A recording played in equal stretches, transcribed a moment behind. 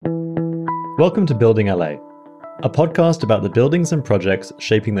Welcome to Building LA, a podcast about the buildings and projects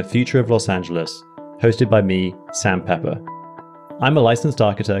shaping the future of Los Angeles, hosted by me, Sam Pepper. I'm a licensed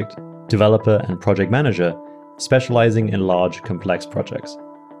architect, developer, and project manager, specializing in large, complex projects.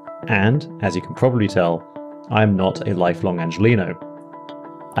 And, as you can probably tell, I'm not a lifelong Angelino.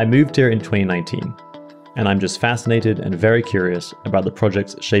 I moved here in 2019, and I'm just fascinated and very curious about the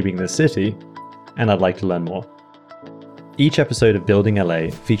projects shaping this city, and I'd like to learn more. Each episode of Building LA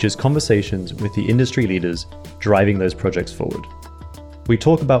features conversations with the industry leaders driving those projects forward. We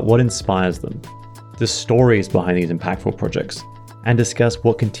talk about what inspires them, the stories behind these impactful projects, and discuss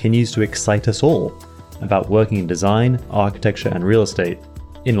what continues to excite us all about working in design, architecture, and real estate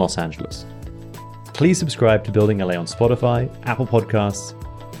in Los Angeles. Please subscribe to Building LA on Spotify, Apple Podcasts,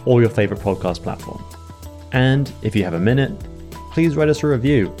 or your favorite podcast platform. And if you have a minute, please write us a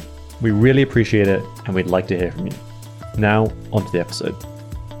review. We really appreciate it, and we'd like to hear from you. Now, onto the episode.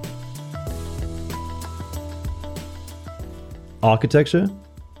 Architecture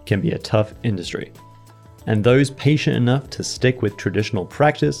can be a tough industry, and those patient enough to stick with traditional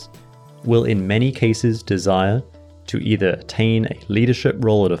practice will in many cases desire to either attain a leadership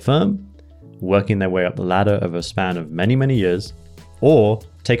role at a firm, working their way up the ladder over a span of many years, or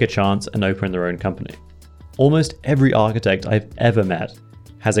take a chance and open their own company. Almost every architect I've ever met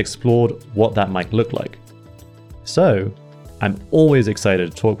has explored what that might look like. So, I'm always excited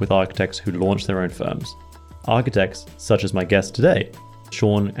to talk with architects who launch their own firms. Architects such as my guests today,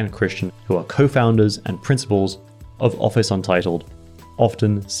 Shawn and Christian, who are co-founders and principals of Office Untitled,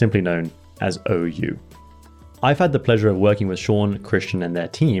 often simply known as OU. I've had the pleasure of working with Shawn, Christian, and their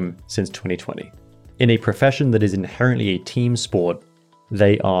team since 2020. In a profession that is inherently a team sport,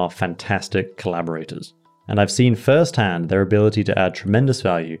 they are fantastic collaborators, and I've seen firsthand their ability to add tremendous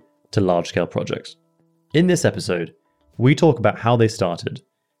value to large-scale projects. In this episode, we talk about how they started,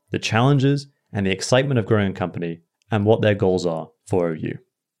 the challenges and the excitement of growing a company, and what their goals are for OU.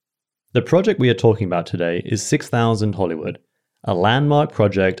 The project we are talking about today is 6000 Hollywood, a landmark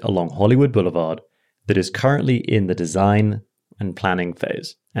project along Hollywood Boulevard that is currently in the design and planning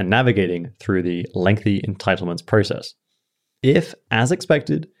phase and navigating through the lengthy entitlements process. If, as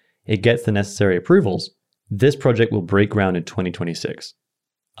expected, it gets the necessary approvals, this project will break ground in 2026.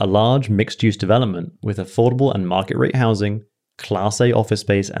 A large mixed-use development with affordable and market-rate housing, Class A office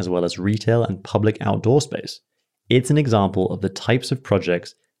space, as well as retail and public outdoor space. It's an example of the types of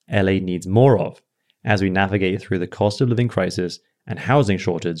projects LA needs more of as we navigate through the cost of living crisis and housing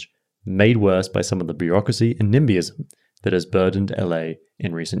shortage made worse by some of the bureaucracy and NIMBYism that has burdened LA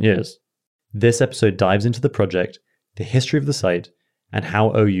in recent years. This episode dives into the project, the history of the site, and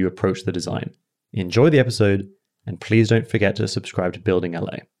how OU approached the design. Enjoy the episode, and please don't forget to subscribe to Building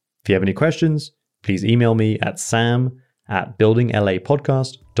LA. If you have any questions, please email me at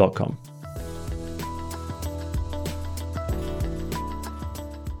sam@buildinglapodcast.com.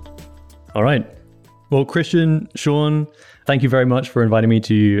 All right. Well, Christian, Shawn, thank you very much for inviting me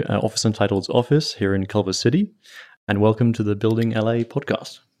to Office Untitled's office here in Culver City, and welcome to the Building LA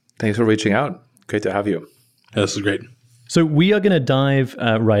podcast. Thanks for reaching out. Great to have you. Yeah, this is great. So we are going to dive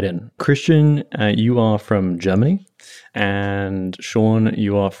right in. Christian, you are from Germany, and Shawn,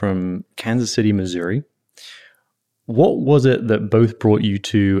 you are from Kansas City, Missouri. What was it that both brought you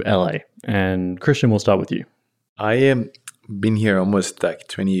to LA? And Christian, we'll start with you. I have been here almost like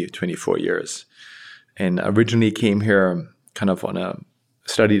 24 years, and originally came here kind of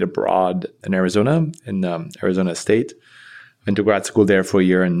studied abroad in Arizona, in Arizona State. Went to grad school there for a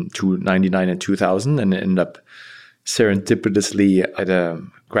year in 1999 and 2000, and ended up serendipitously at a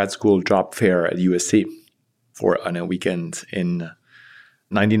grad school job fair at USC on a weekend in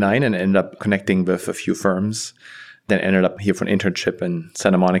 99, and ended up connecting with a few firms. Then ended up here for an internship in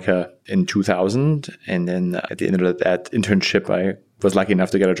Santa Monica in 2000. And then at the end of that internship, I was lucky enough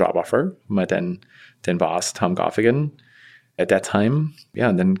to get a job offer from my then boss, Tom Goffigan, at that time. Yeah,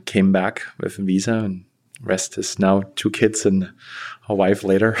 and then came back with a visa, and rest is now 2 kids and a wife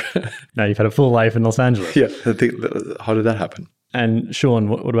later. Now you've had a full life in Los Angeles. Yeah. How did that happen? And Shawn,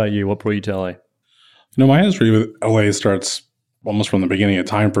 what about you? What brought you to LA? My history with LA starts almost from the beginning of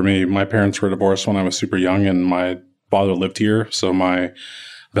time for me. My parents were divorced when I was super young, and my father lived here. So my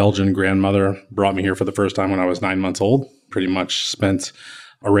Belgian grandmother brought me here for the first time when I was 9 months old. Pretty much spent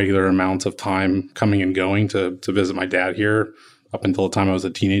a regular amount of time coming and going to visit my dad here up until the time I was a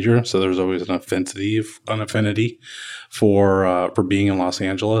teenager. So there was always an affinity for being in Los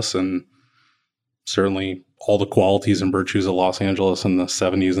Angeles, and certainly all the qualities and virtues of Los Angeles in the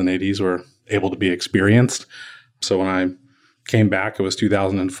 70s and 80s were able to be experienced. So when I came back, it was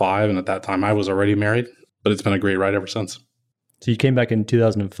 2005, and at that time I was already married, but it's been a great ride ever since. So you came back in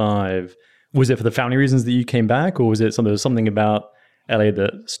 2005. Was it for the family reasons that you came back, or was it something about LA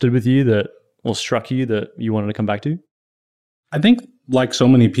that stood with you that or struck you that you wanted to come back to? I think, like so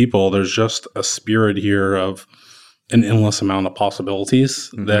many people, there's just a spirit here of an endless amount of possibilities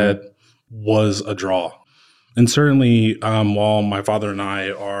that was a draw. And certainly, while my father and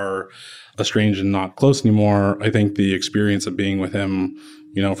I are estranged and not close anymore, I think the experience of being with him,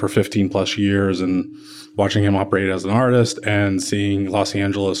 for 15 plus years and watching him operate as an artist and seeing Los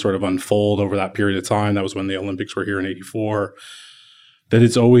Angeles sort of unfold over that period of time, that was when the Olympics were here in '84, that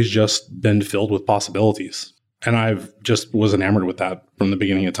it's always just been filled with possibilities. And I've just was enamored with that from the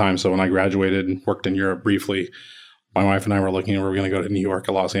beginning of time. So when I graduated and worked in Europe briefly, my wife and I were looking, we were going to go to New York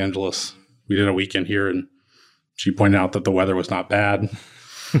or Los Angeles. We did a weekend here, and she pointed out that the weather was not bad.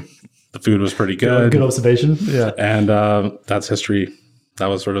 The food was pretty good. Good observation. Yeah. And that's history. That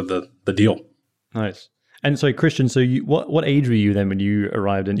was sort of the deal. Nice. And so, Christian, what age were you then when you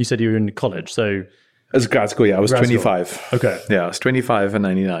arrived? And you said you were in college. So as grad school, yeah, I was 25. Okay. Yeah, I was 25 in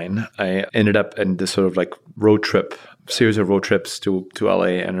 99. I ended up in this sort of like series of road trips to LA.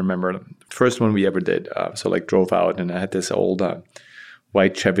 And I remember the first one we ever did. So like drove out, and I had this old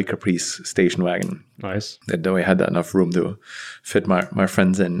white Chevy Caprice station wagon. Nice. That we had enough room to fit my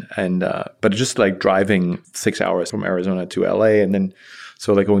friends in. And but just like driving 6 hours from Arizona to LA, and then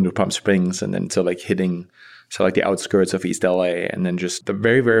so like going to Palm Springs, and then so like hitting the outskirts of East LA, and then just the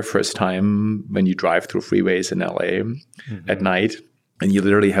very, very first time when you drive through freeways in LA at night, and you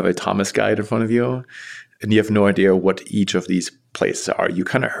literally have a Thomas guide in front of you, and you have no idea what each of these places are. You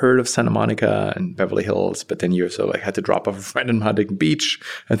kind of heard of Santa Monica and Beverly Hills, but then you had to drop off a friend in Huntington Beach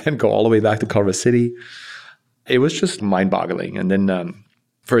and then go all the way back to Culver City. It was just mind-boggling. And then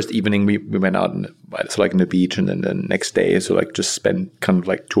first evening we went out in the beach, and then the next day just spent kind of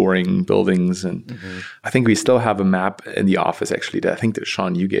like touring buildings. And I think we still have a map in the office actually that I think that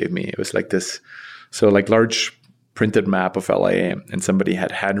Shawn, you gave me. It was like this, large printed map of LA, and somebody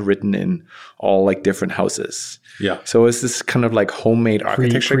had handwritten in all like different houses. Yeah. So it's this kind of like homemade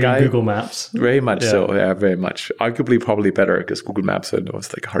architecture guide. Google Maps. Very much so. Yeah, very much. Arguably probably better, because Google Maps, it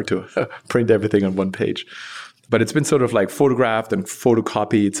was like hard to print everything on one page. But it's been sort of like photographed and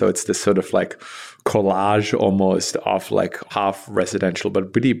photocopied. So it's this sort of like collage almost of like half residential,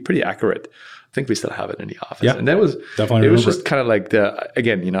 but pretty accurate. I think we still have it in the office. Yeah, and that was definitely. It was just kind of like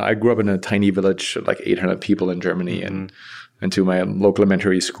I grew up in a tiny village, like 800 people in Germany, and went to my local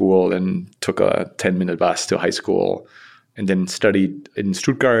elementary school and took a 10-minute bus to high school, and then studied in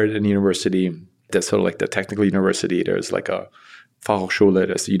Stuttgart in university. That's sort of like the technical university. There's like a Fachhochschule,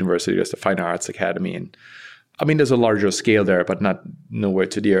 there's the university, there's the Fine Arts Academy. And I mean, there's a larger scale there, but not nowhere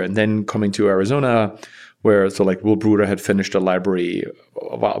to near. And then coming to Arizona, where Will Bruder had finished a library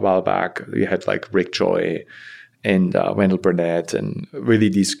a while back. We had like Rick Joy and Wendell Burnett, and really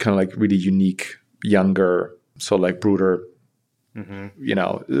these kind of like really unique younger, Bruder,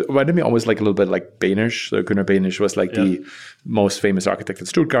 reminded me almost like a little bit like Behnisch. So Gunnar Behnisch was like the most famous architect in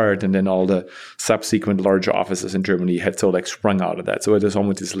Stuttgart, and then all the subsequent larger offices in Germany had sprung out of that. So there's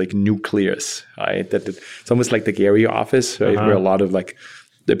almost this like nucleus, right? It's almost like the Gary office, right? Where a lot of like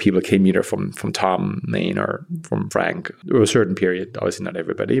the people came either from Tom, Maine, or from Frank over a certain period. Obviously not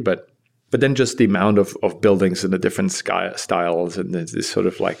everybody, but then just the amount of buildings and the different styles, and this sort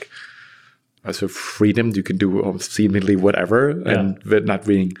of like freedom. You can do seemingly whatever, and not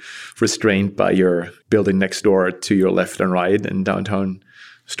being restrained by your building next door to your left and right in downtown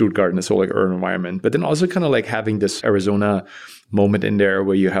Stuttgart in this whole like urban environment. But then also kind of like having this Arizona moment in there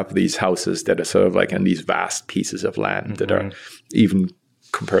where you have these houses that are sort of like in these vast pieces of land that are even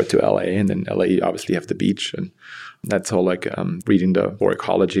compared to LA. And then LA, you obviously have the beach, and that's all like reading the four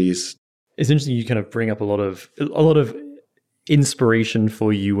ecologies. It's interesting you kind of bring up a lot of inspiration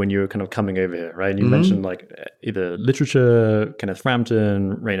for you when you were kind of coming over here, right? And you mentioned like either literature, Kenneth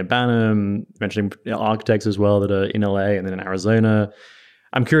Frampton, Raina Banham, mentioning architects as well that are in LA and then in Arizona.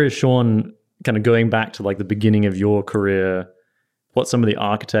 I'm curious, Shawn, kind of going back to like the beginning of your career, what some of the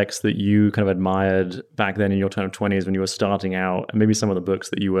architects that you kind of admired back then in your kind of 20s when you were starting out, and maybe some of the books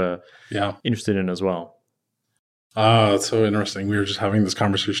that you were interested in as well. That's so interesting. We were just having this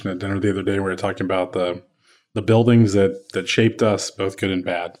conversation at dinner the other day. We were talking about the buildings that shaped us, both good and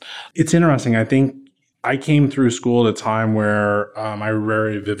bad. It's interesting. I think I came through school at a time where I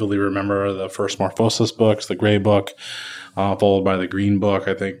very vividly remember the first Morphosis books, the gray book, followed by the green book.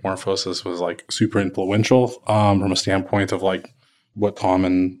 I think Morphosis was like super influential from a standpoint of like what Tom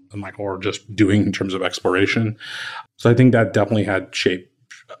and Michael were just doing in terms of exploration. So I think that definitely had shaped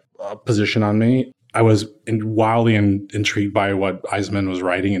a position on me. I was wildly intrigued by what Eisman was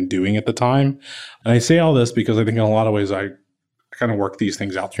writing and doing at the time. And I say all this because I think in a lot of ways I kind of work these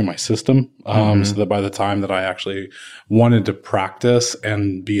things out through my system, so that by the time that I actually wanted to practice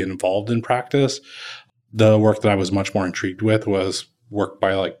and be involved in practice, the work that I was much more intrigued with was work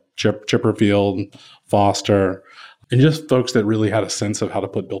by like Chipperfield, Foster, and just folks that really had a sense of how to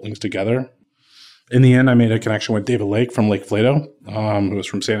put buildings together. In the end, I made a connection with David Lake from Lake Flato, who was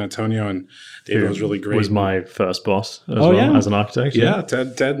from San Antonio, and David was really great. Was my first boss as an architect. Yeah,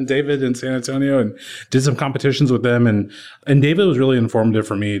 Ted and David in San Antonio, and did some competitions with them. And David was really informative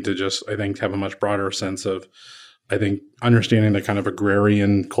for me to just, I think, have a much broader sense of, I think, understanding the kind of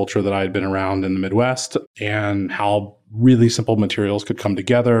agrarian culture that I had been around in the Midwest and how really simple materials could come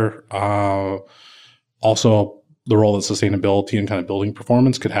together. Also, the role that sustainability and kind of building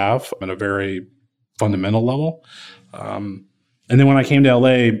performance could have at a very fundamental level. And then when I came to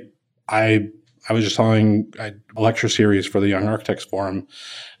LA, I was just telling a lecture series for the Young Architects Forum,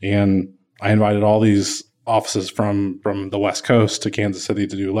 and I invited all these offices from the West Coast to Kansas City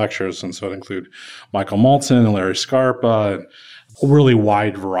to do lectures. And so it included Michael Maltzin and Larry Scarpa, and a really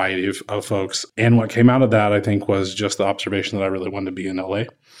wide variety of folks. And what came out of that, I think, was just the observation that I really wanted to be in LA.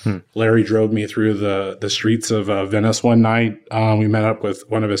 Larry drove me through the streets of Venice one night. We met up with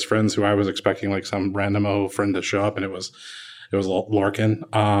one of his friends who I was expecting like some random friend to show up, and it was Lorcan,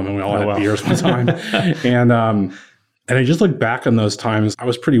 and we all had beers one time. And I just look back on those times. I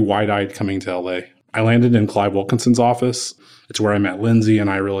was pretty wide-eyed coming to LA. I landed in Clive Wilkinson's office. It's where I met Lindsay, and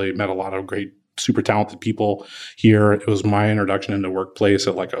I really met a lot of great, super talented people here. It was my introduction into workplace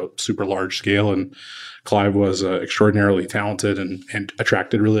at like a super large scale, and Clive was extraordinarily talented and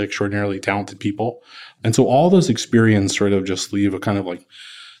attracted really extraordinarily talented people. And so all those experiences sort of just leave a kind of like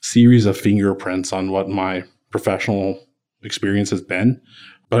series of fingerprints on what my professional experience has been.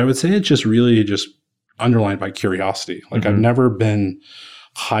 But I would say it's just really just underlined by curiosity. Like I've never been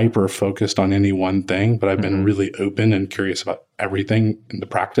hyper focused on any one thing, but I've been really open and curious about everything in the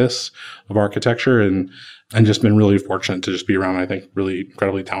practice of architecture, and just been really fortunate to just be around, I think, really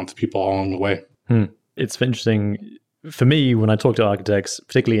incredibly talented people all along the way. It's interesting for me when I talk to architects,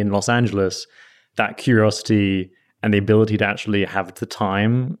 particularly in Los Angeles, that curiosity and the ability to actually have the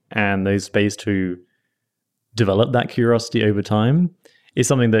time and the space to develop that curiosity over time is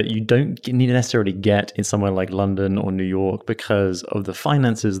something that you don't need to necessarily get in somewhere like London or New York because of the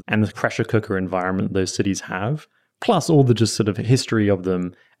finances and the pressure cooker environment those cities have, plus all the just sort of history of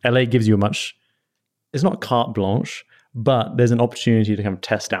them. LA gives you it's not carte blanche, but there's an opportunity to kind of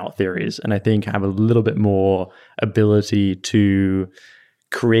test out theories, and I think have a little bit more ability to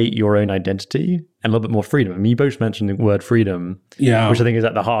create your own identity and a little bit more freedom. I mean, you both mentioned the word freedom, which I think is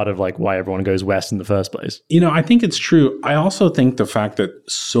at the heart of like why everyone goes west in the first place. I think it's true. I also think the fact that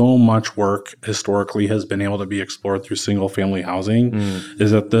so much work historically has been able to be explored through single family housing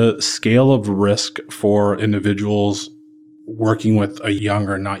is that the scale of risk for individuals working with a young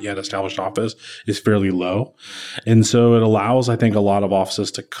or not yet established office is fairly low. And so it allows, I think, a lot of offices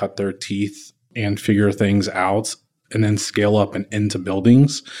to cut their teeth and figure things out and then scale up and into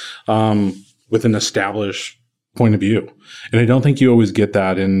buildings with an established point of view. And I don't think you always get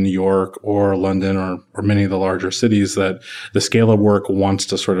that in New York or London or many of the larger cities, that the scale of work wants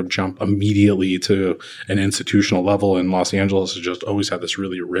to sort of jump immediately to an institutional level. And Los Angeles has just always had this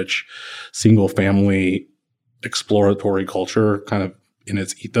really rich single family exploratory culture kind of in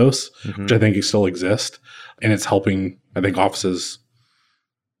its ethos, which I think still exists. And it's helping, I think, offices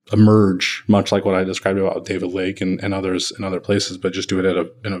emerge, much like what I described about David Lake and others in other places, but just do it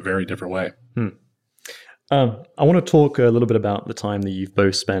in a very different way. I want to talk a little bit about the time that you've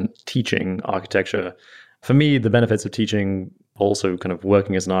both spent teaching architecture. For me, the benefits of teaching, also kind of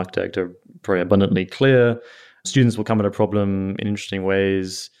working as an architect, are probably abundantly clear. Students will come at a problem in interesting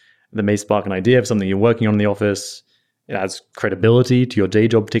ways that may spark an idea of something you're working on in the office. It adds credibility to your day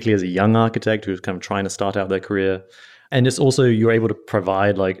job, particularly as a young architect who's kind of trying to start out their career. And it's also, you're able to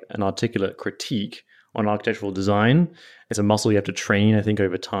provide like an articulate critique on architectural design. It's a muscle you have to train, I think,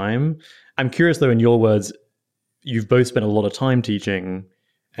 over time. I'm curious, though, in your words, you've both spent a lot of time teaching,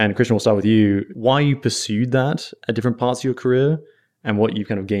 and Christian, we'll start with you, why you pursued that at different parts of your career and what you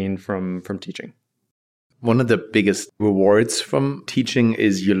kind of gained from teaching. One of the biggest rewards from teaching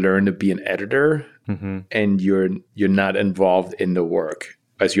is you learn to be an editor, and you're not involved in the work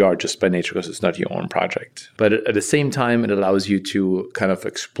as you are just by nature because it's not your own project. But at the same time, it allows you to kind of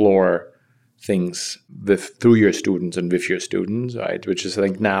explore things through your students and with your students, right? Which is, I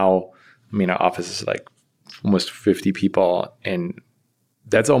think now, our office is like almost 50 people, and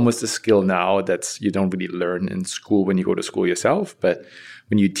that's almost a skill now that's you don't really learn in school when you go to school yourself. But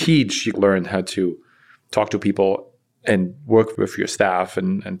when you teach, you learn how to talk to people and work with your staff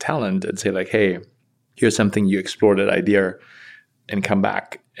and talent and say like, hey, here's something, you explore that idea, and come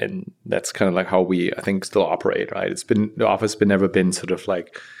back. And that's kind of like how we, I think, still operate, right? The office never been sort of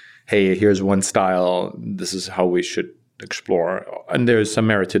like, hey, here's one style, this is how we should explore. And there's some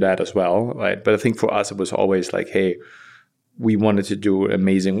merit to that as well, right? But I think for us, it was always like, hey, we wanted to do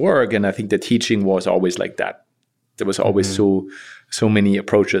amazing work. And I think the teaching was always like that. There was always so many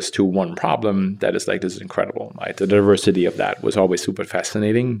approaches to one problem that is like, this is incredible, right? The diversity of that was always super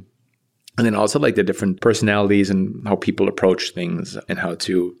fascinating. And then also like the different personalities and how people approach things and how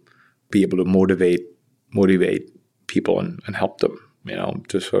to be able to motivate people and help them,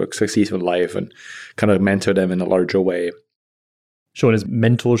 to sort of succeed in life and kind of mentor them in a larger way. Shawn, has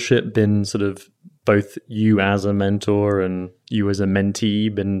mentorship been sort of both you as a mentor and you as a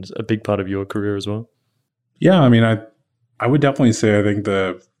mentee been a big part of your career as well? Yeah, I mean, I would definitely say I think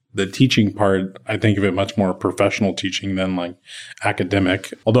the teaching part, I think of it much more professional teaching than like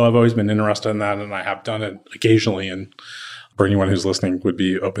academic, although I've always been interested in that and I have done it occasionally. And for anyone who's listening would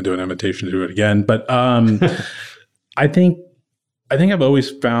be open to an invitation to do it again. But I think I've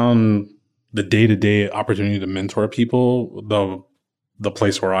always found the day-to-day opportunity to mentor people, the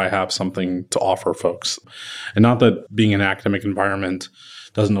place where I have something to offer folks. And not that being in an academic environment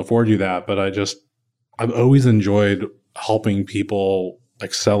doesn't afford you that, but I've always enjoyed helping people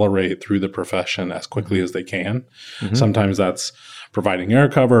accelerate through the profession as quickly as they can. Mm-hmm. Sometimes that's providing air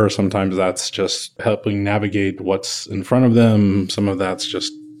cover. Sometimes that's just helping navigate what's in front of them. Some of that's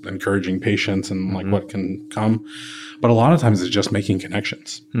just encouraging patience and like what can come. But a lot of times it's just making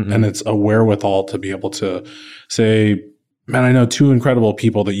connections. Mm-hmm. And it's a wherewithal to be able to say, man, I know two incredible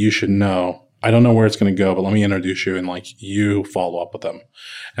people that you should know. I don't know where it's going to go, but let me introduce you and like you follow up with them.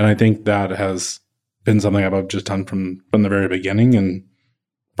 And I think that has been something I've just done from the very beginning, and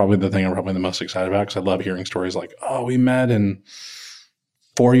probably the thing I'm probably the most excited about because I love hearing stories like, oh, we met and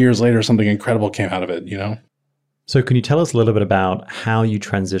 4 years later something incredible came out of it, So can you tell us a little bit about how you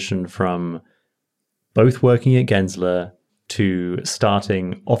transitioned from both working at Gehle to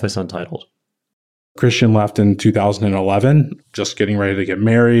starting Office Untitled? Christian left in 2011, just getting ready to get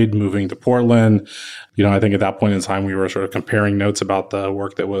married, moving to Portland. I think at that point in time, we were sort of comparing notes about the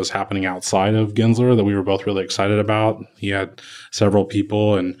work that was happening outside of Gehle that we were both really excited about. He had several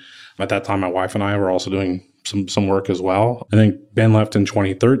people. And at that time, my wife and I were also doing some work as well. I think Ben left in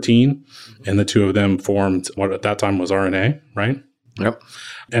 2013, and the two of them formed what at that time was RNA, right? Yep.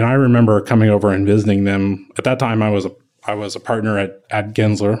 And I remember coming over and visiting them. At that time, I was a partner at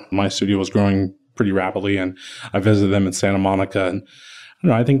Gehle. My studio was growing pretty rapidly, and I visited them in Santa Monica.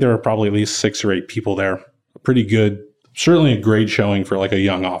 And I think there were probably at least 6 or 8 people there. Pretty good, certainly a great showing for like a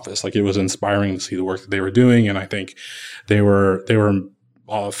young office. Like it was inspiring to see the work that they were doing, and I think they were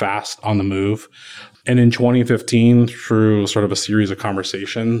fast on the move. And in 2015, through sort of a series of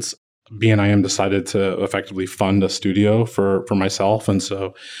conversations, BNIM decided to effectively fund a studio for myself. And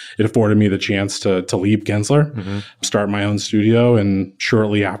so it afforded me the chance to leave Gehle, start my own studio. And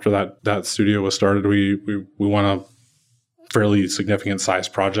shortly after that studio was started, we won a fairly significant size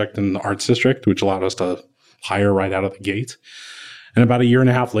project in the Arts District, which allowed us to hire right out of the gate. And about a year and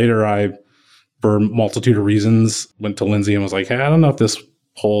a half later, I, for a multitude of reasons, went to Lindsay and was like, hey, I don't know if this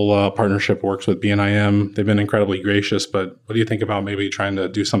whole partnership works with BNIM. They've been incredibly gracious, but what do you think about maybe trying to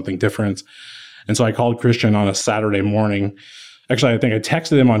do something different? And so I called Christian on a Saturday morning. Actually, I think I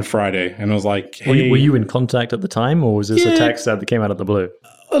texted him on Friday and was like, hey. Were you in contact at the time, or was this a text that came out of the blue?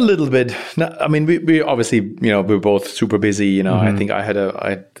 A little bit. No, I mean, we obviously, we were both super busy. I think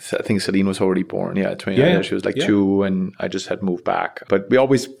I think Celine was already born. Yeah, 29. She was like 2, and I just had moved back. But we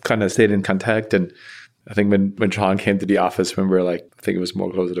always kind of stayed in contact. And I think when Shawn came to the office, when we were like, I think it was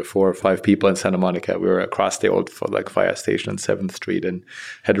more closer to 4 or 5 people in Santa Monica, we were across the old fire station on 7th Street and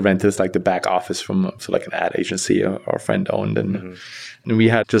had rented like the back office from like an ad agency our friend owned. And we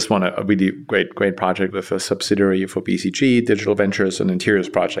had just won a really great project with a subsidiary for BCG, Digital Ventures, an interiors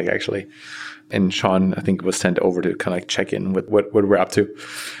project actually. And Shawn, I think, was sent over to kind of like check in with what we're up to.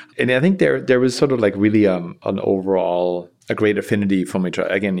 And I think there was sort of like really an overall, a great affinity from each other.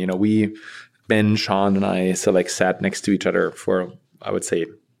 Again, Ben, Shawn, and I sat next to each other for, I would say,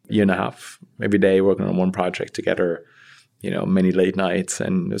 a year and a half every day, working on one project together, many late nights,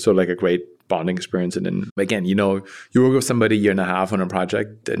 and sort of like a great bonding experience. And then again, you work with somebody a year and a half on a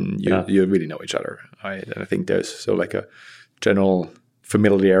project, and you really know each other, right? And I think there's sort of like a general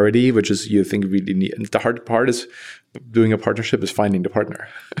familiarity, which is you think really neat. And the hard part is doing a partnership is finding the partner.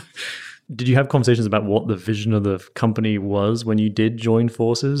 Did you have conversations about what the vision of the company was when you did join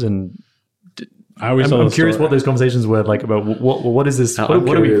forces? And I always tell I'm the curious story. what those conversations were like about what is this? What are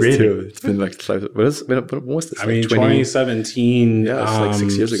we curious creating? too. It's been like, what was this? I Like mean, 2017. Yeah, it's like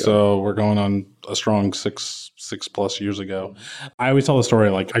 6 years ago. So we're going on a strong six plus years ago. I always tell the story.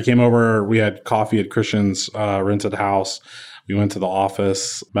 Like I came over, we had coffee at Christian's rented house. We went to the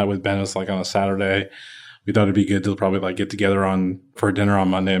office, met with Dennis like on a Saturday. We thought it'd be good to probably like get together for dinner on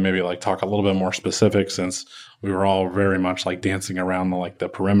Monday and maybe like talk a little bit more specific since we were all very much like dancing around the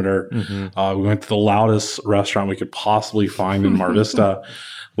perimeter. We went to the loudest restaurant we could possibly find in Mar Vista.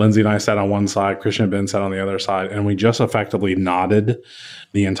 Lindsay and I sat on one side, Christian and Ben sat on the other side, and we just effectively nodded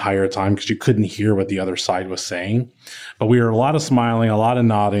the entire time because you couldn't hear what the other side was saying. But we were a lot of smiling, a lot of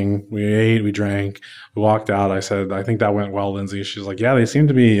nodding. We ate, we drank, we walked out. I said, I think that went well, Lindsay. She's like, yeah, they seem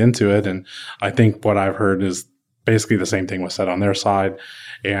to be into it. And I think what I've heard is basically the same thing was said on their side.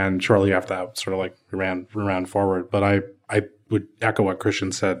 And shortly after that, sort of like we ran forward. But I would echo what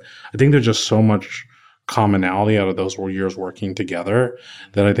Christian said. I think there's just so much commonality out of those years working together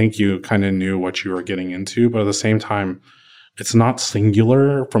that I think you kind of knew what you were getting into. But at the same time, it's not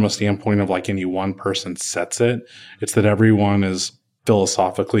singular from a standpoint of like any one person sets it. It's that everyone is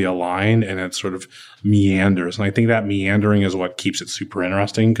philosophically aligned and it sort of meanders. And I think that meandering is what keeps it super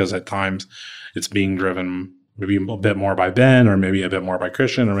interesting because at times it's being driven maybe a bit more by Ben or maybe a bit more by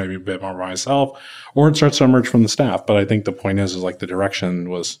Christian or maybe a bit more by myself, or it starts to emerge from the staff. But I think the point is like the direction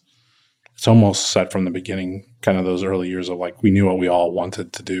was, it's almost set from the beginning, kind of those early years of like, we knew what we all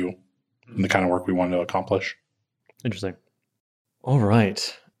wanted to do and the kind of work we wanted to accomplish. Interesting. All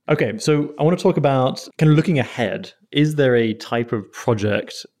right. Okay, so I want to talk about kind of looking ahead. Is there a type of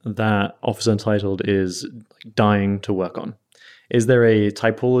project that Officer Untitled is dying to work on? Is there a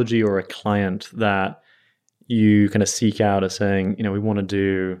typology or a client that you kind of seek out as saying, we want to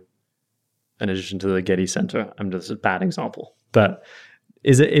do, in addition to the Getty Center? I'm just a bad example, but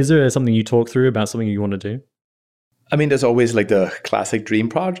is there something you talk through about something you want to do? I mean, there's always like the classic dream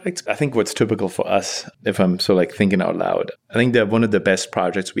projects. I think what's typical for us, if I'm so like thinking out loud, I think that one of the best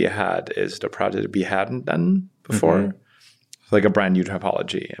projects we had is the project we hadn't done before, like a brand new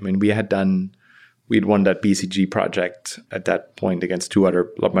typology. I mean, we'd won that BCG project at that point against two other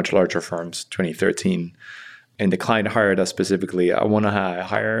much larger firms, 2013. And the client hired us specifically. I want to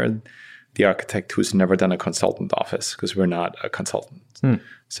hire the architect who's never done a consultant office because we're not a consultant.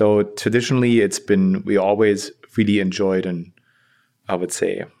 So traditionally, we always really enjoyed and I would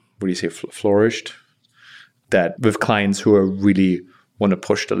say, flourished that with clients who are really want to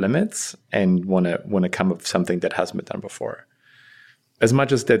push the limits and want to come up with something that hasn't been done before. As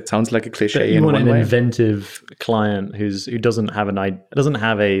much as that sounds like a cliche, you want an inventive client who doesn't have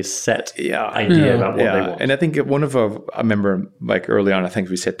a set idea about what they want. And I think I remember like early on, I think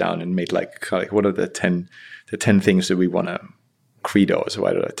we sat down and made like what are the 10 things that we want to credos,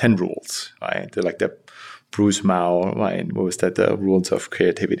 right? Or 10 rules, right? They're like the Bruce Mao, right? What was that? The rules of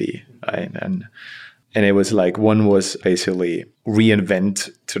creativity, right? And it was like one was basically reinvent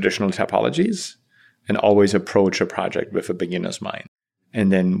traditional typologies and always approach a project with a beginner's mind. And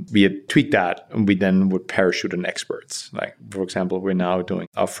then we had tweaked that and we then would parachute in experts. Like, for example, we're now doing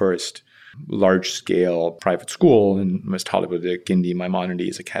our first large-scale private school in West Hollywood, the Gindie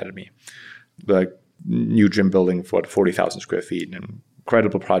Maimonides Academy. The new gym building for 40,000 square feet. An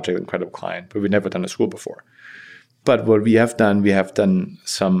incredible project, incredible client, but we've never done a school before. But what we have done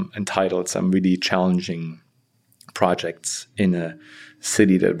some really challenging projects in a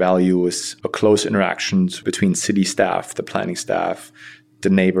city that values a close interactions between city staff, the planning staff, the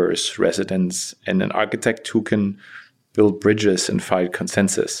neighbors, residents, and an architect who can build bridges and find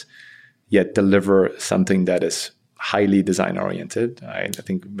consensus, yet deliver something that is highly design-oriented. I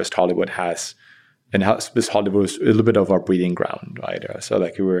think West Hollywood West Hollywood was a little bit of our breeding ground, right? So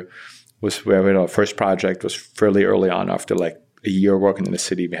like where our first project was fairly early on. After like a year working in the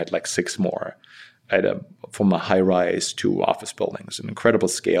city, we had like 6 more from a high-rise to office buildings, an incredible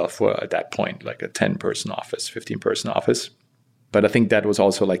scale for at that point, like a 10-person office, 15-person office. But I think that was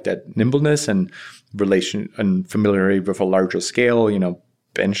also like that nimbleness and relation and familiarity with a larger scale.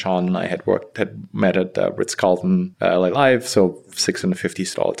 Ben, Shawn, and I had met at the Ritz-Carlton LA Live, so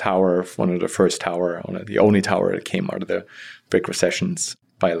 650-stall tower, one of the only tower that came out of the big recessions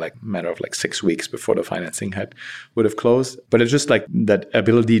by like a matter of like 6 weeks before the financing would have closed. But it's just like that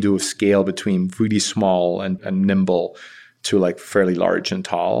ability to scale between really small and nimble to like fairly large and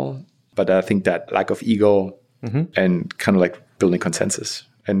tall. But I think that lack of ego and kind of like building consensus.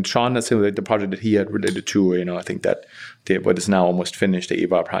 And Shawn, that's the project that he had related to, I think that what is now almost finished, the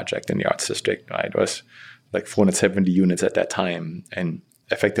EVA project in the Arts District, right? It was like 470 units at that time. And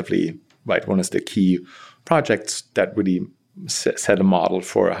effectively, right, one of the key projects that really set a model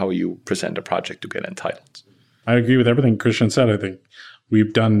for how you present a project to get entitled. I agree with everything Christian said. I think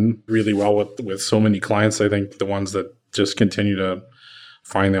we've done really well with so many clients. I think the ones that just continue to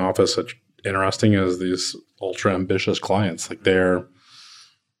find the office interesting as these ultra ambitious clients. Like it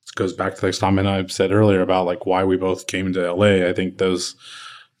goes back to the comment I said earlier about like why we both came to LA. I think those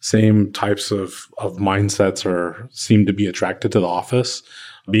same types of mindsets seem to be attracted to the office,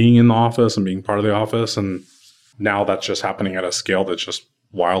 being in the office and being part of the office. And now that's just happening at a scale that's just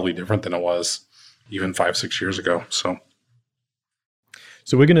wildly different than it was even 5-6 years ago. So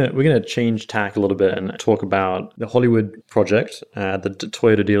we're gonna change tack a little bit and talk about the Hollywood project, the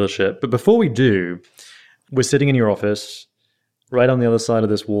Toyota dealership. But before we do, we're sitting in your office. Right on the other side of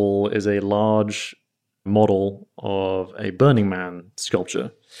this wall is a large model of a Burning Man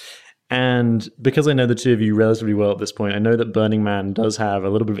sculpture. And because I know the two of you relatively well at this point, I know that Burning Man does have a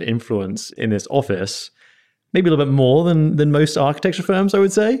little bit of influence in this office, maybe a little bit more than most architecture firms, I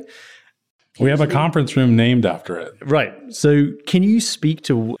would say. We have a conference room named after it. Right. So can you speak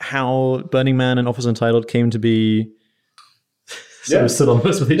to how Burning Man and Office Untitled came to be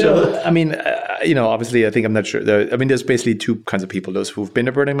synonymous with each other? I mean, obviously, I'm not sure. There's basically two kinds of people: those who've been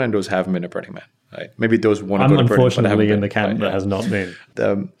to Burning Man, those who haven't been to Burning Man. Right? Maybe those want to go to Burning Man. I'm unfortunately in the camp that has not been.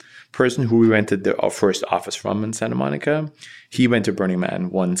 The person who we rented our first office from in Santa Monica, he went to Burning Man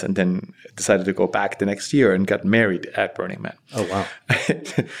once and then decided to go back the next year and got married at Burning Man. Oh wow!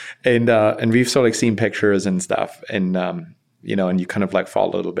 and we've sort of seen pictures and stuff, and and you kind of like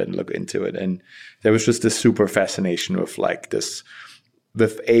fall a little bit and look into it, and there was just this super fascination with like this,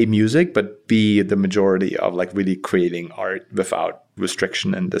 with A, music, but B, the majority of like really creating art without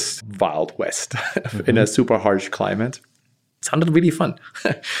restriction in this wild west in a super harsh climate. It sounded really fun.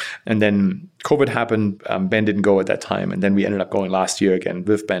 And then COVID happened. Ben didn't go at that time. And then we ended up going last year again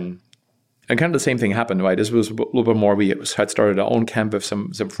with Ben. And kind of the same thing happened, right? This was a little bit more. We had started our own camp with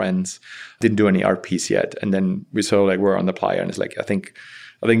some friends, didn't do any art piece yet. And then we saw like we're on the playa and it's like, I think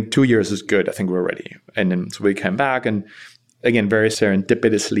 2 years is good. I think we're ready. And then so we came back and again, very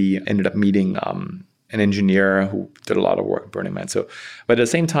serendipitously ended up meeting an engineer who did a lot of work at Burning Man. So, but at the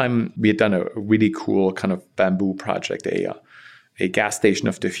same time, we had done a really cool kind of bamboo project, a gas station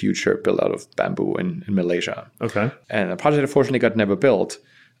of the future built out of bamboo in Malaysia. Okay. And the project unfortunately got never built.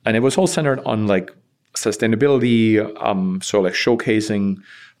 And it was all centered on like sustainability, so like showcasing,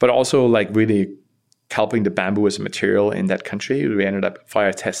 but also like really helping the bamboo as a material in that country. We ended up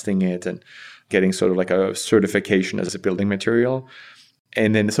fire testing it and getting sort of like a certification as a building material.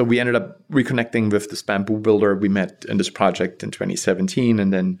 And then so we ended up reconnecting with this bamboo builder we met in this project in 2017,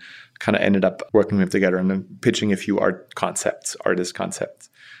 and then kind of ended up working with together and then pitching a few artist concepts.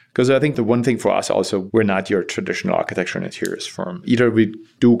 Because I think the one thing for us also, we're not your traditional architecture and interiors firm. Either we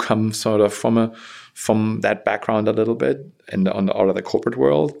do come sort of from that background a little bit and out of the corporate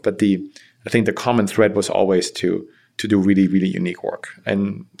world, but I think the common thread was always to do really, really unique work.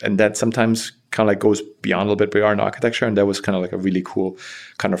 And that sometimes kind of like goes beyond a little bit beyond architecture. And that was kind of like a really cool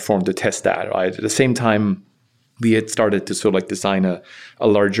kind of form to test that, right? At the same time, we had started to sort of like design a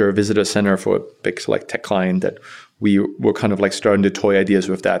larger visitor center for a big like tech client that we were kind of like starting to toy ideas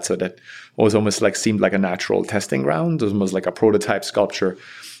with that. So that was almost like seemed like a natural testing ground. It was almost like a prototype sculpture.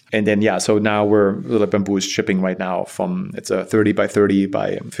 And then, so now the bamboo is shipping right now it's a 30 by 30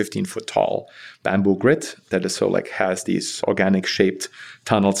 by 15 foot tall bamboo grid that is so like has these organic shaped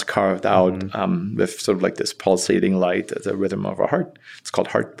tunnels carved out with sort of like this pulsating light as a rhythm of a heart. It's called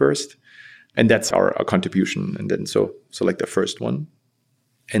Heartburst. And that's our contribution. And then so like the first one.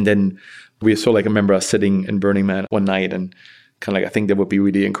 And then we saw like, I remember us sitting in Burning Man one night and kind of like, I think that would be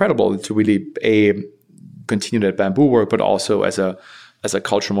really incredible to really continue that bamboo work, but also as a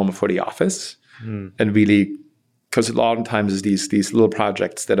cultural moment for the office. And really, because a lot of times it's these little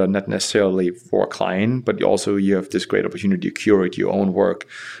projects that are not necessarily for a client, but you have this great opportunity to curate your own work,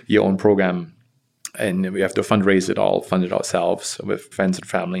 your own program. And we have to fund it ourselves with friends and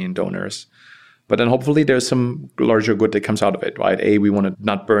family and donors. But then hopefully there's some larger good that comes out of it, right? We want to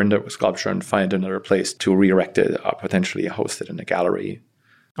not burn the sculpture and find another place to re-erect it or potentially host it in a gallery.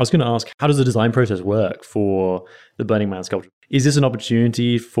 I was going to ask, how does the design process work for the Burning Man sculpture? Is this an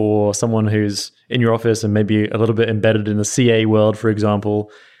opportunity for someone who's in your office and maybe a little bit embedded in the CA world, for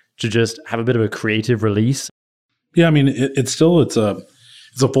example, to just have a bit of a creative release? Yeah, I mean, it's a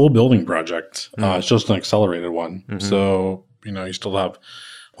full building project. It's just an accelerated one. Mm-hmm. So, you still have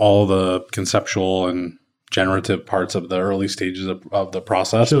all the conceptual and generative parts of the early stages of the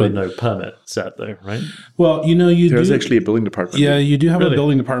process. Surely no permit set though, right? Well, there's actually a building department. Yeah, you do have a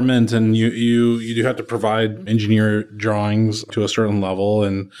building department, and you do have to provide engineer drawings to a certain level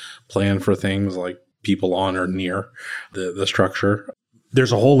and plan for things like people on or near the structure.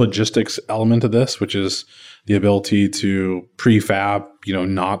 There's a whole logistics element to this, which is the ability to prefab,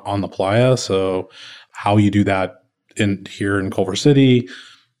 not on the playa. So how you do that here in Culver City,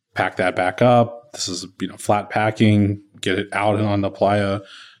 pack that back up. This is, flat packing, get it out and on the playa,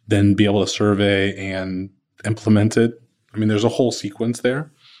 then be able to survey and implement it. I mean, there's a whole sequence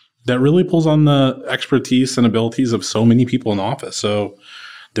there that really pulls on the expertise and abilities of so many people in the office. So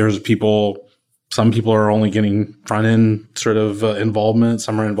there's some people are only getting front end sort of involvement.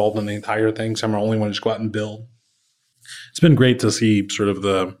 Some are involved in the entire thing. Some are only want to just go out and build. It's been great to see sort of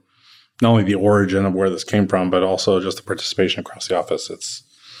not only the origin of where this came from, but also just the participation across the office.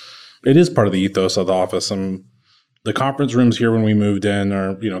 It is part of the ethos of the office. And the conference rooms here when we moved in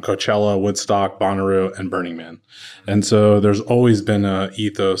are, Coachella, Woodstock, Bonnaroo, and Burning Man. And so there's always been an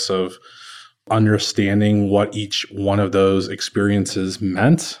ethos of understanding what each one of those experiences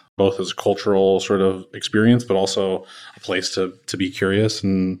meant, both as a cultural sort of experience, but also a place to be curious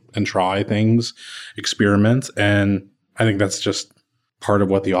and try things, experiment. And I think that's just part of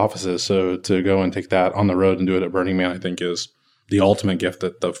what the office is. So to go and take that on the road and do it at Burning Man, I think is the ultimate gift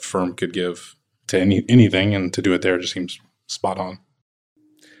that the firm could give to anything, and to do it there just seems spot on.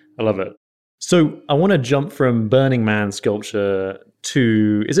 I love it. So I want to jump from Burning Man sculpture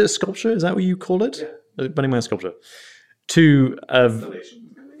to, is it a sculpture? Is that what you call it? Yeah. Burning Man sculpture. To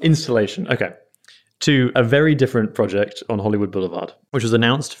installation. Okay. To a very different project on Hollywood Boulevard, which was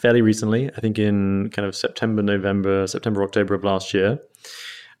announced fairly recently, I think in kind of September, October of last year.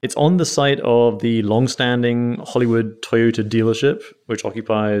 It's on the site of the long-standing Hollywood Toyota dealership, which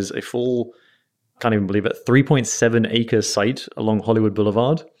occupies a full, can't even believe it, 3.7 acre site along Hollywood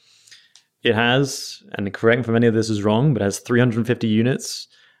Boulevard. It has, and correct me if any of this is wrong, but it has 350 units,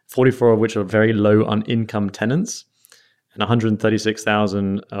 44 of which are very low on income tenants, and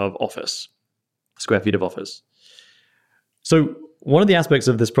 136,000 of office, square feet of office. So one of the aspects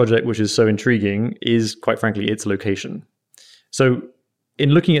of this project which is so intriguing is, quite frankly, its location. So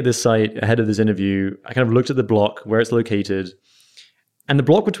in looking at this site ahead of this interview, I kind of looked at the block, where it's located, and the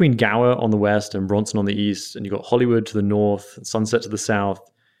block between Gower on the west and Bronson on the east, and you've got Hollywood to the north and Sunset to the south.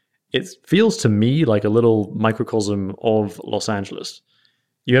 It feels to me like a little microcosm of Los Angeles.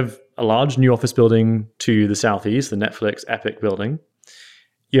 You have a large new office building to the southeast, the Netflix Epic building.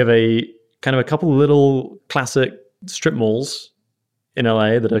 You have a couple little classic strip malls in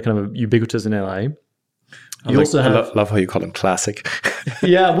LA that are kind of ubiquitous in LA. I love how you call them classic.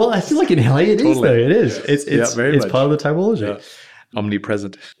 Yeah, well, I feel like in LA it totally. Is though. It is. It's part of the typology. Yeah.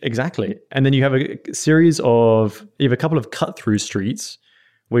 Omnipresent. Exactly. And then you have a couple of cut-through streets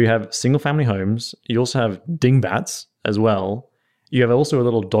where you have single-family homes. You also have dingbats as well. You have also a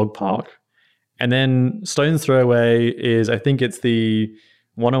little dog park. And then stone's throw away is, I think it's the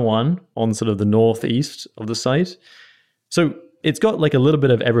 101 on sort of the northeast of the site. So it's got like a little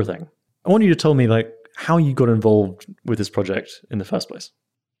bit of everything. I want you to tell me like how you got involved with this project in the first place.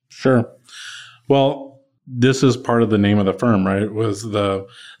 Sure. Well, this is part of the name of the firm, right? It was the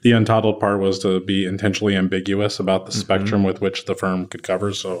untitled part was to be intentionally ambiguous about the spectrum with which the firm could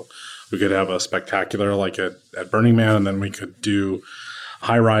cover. So we could have a spectacular like at Burning Man, and then we could do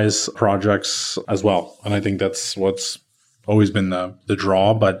high-rise projects as well. And I think that's what's always been the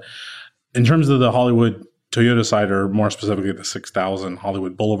draw. But in terms of the Hollywood Toyota site, or more specifically the 6000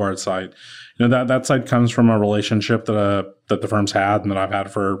 Hollywood Boulevard site, that site comes from a relationship that the firm's had and that I've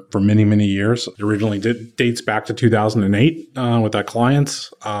had for many, many years. It originally dates back to 2008 with that client.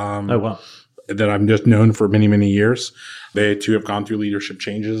 Oh, wow. That I've just known for many, many years. They too have gone through leadership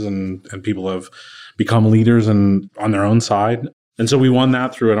changes, and people have become leaders on their own side. And so we won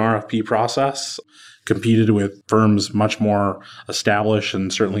that through an RFP process, competed with firms much more established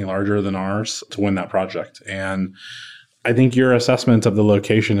and certainly larger than ours to win that project. And I think your assessment of the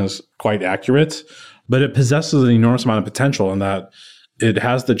location is quite accurate, but it possesses an enormous amount of potential in that it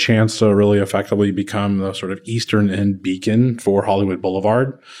has the chance to really effectively become the sort of eastern end beacon for Hollywood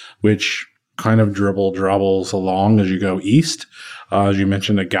Boulevard, which kind of dribbles along as you go east. As you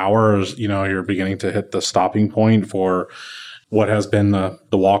mentioned, at Gower, you're beginning to hit the stopping point for what has been the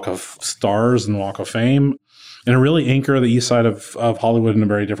Walk of Stars and the Walk of Fame, and really anchor the east side of Hollywood in a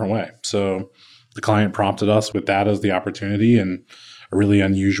very different way. So the client prompted us with that as the opportunity, and a really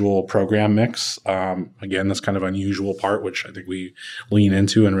unusual program mix. Again, this kind of unusual part, which I think we lean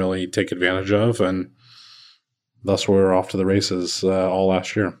into and really take advantage of. And thus we're off to the races all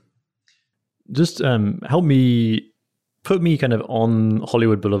last year. Just help me, put me kind of on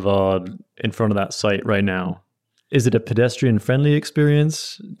Hollywood Boulevard in front of that site right now. Is it a pedestrian-friendly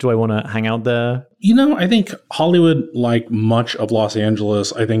experience? Do I want to hang out there? I think Hollywood, like much of Los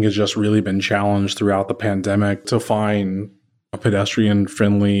Angeles, I think has just really been challenged throughout the pandemic to find a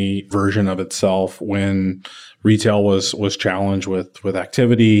pedestrian-friendly version of itself when retail was challenged with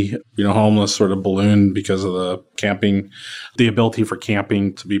activity. Homeless sort of ballooned because of the ability for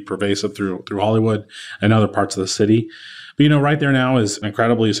camping to be pervasive through Hollywood and other parts of the city. But, right there now is an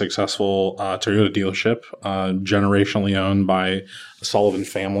incredibly successful Toyota dealership, generationally owned by the Sullivan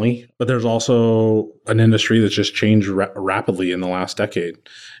family. But there's also an industry that's just changed rapidly in the last decade.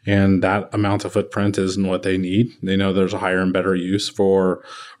 And that amount of footprint isn't what they need. They know there's a higher and better use for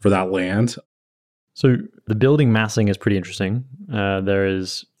that land. So the building massing is pretty interesting. There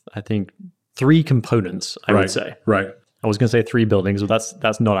is, I think, 3 components, I would say. Right. I was going to say 3 buildings, but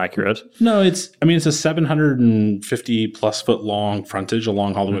that's not accurate. No, it's a 750 plus foot long frontage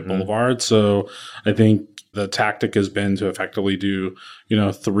along Hollywood Boulevard. So I think the tactic has been to effectively do,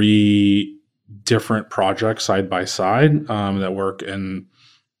 3 different projects side by side that work in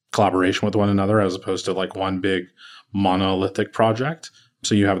collaboration with one another, as opposed to like one big monolithic project.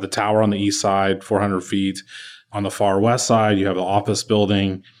 So you have the tower on the east side, 400 feet. On the far west side, you have the office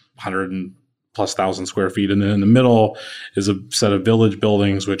building, 100,000+ square feet. And then in the middle is a set of village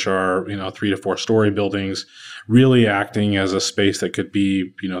buildings, which are, 3 to 4 story buildings, really acting as a space that could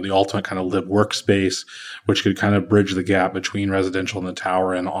be, the ultimate kind of live workspace, which could kind of bridge the gap between residential and the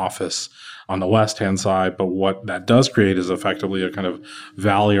tower and office on the west-hand side. But what that does create is effectively a kind of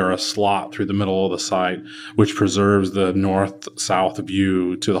valley or a slot through the middle of the site, which preserves the north-south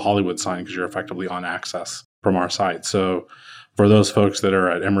view to the Hollywood sign, because you're effectively on access from our site. So for those folks that are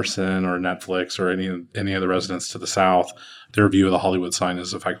at Emerson or Netflix or any of the residents to the south, their view of the Hollywood sign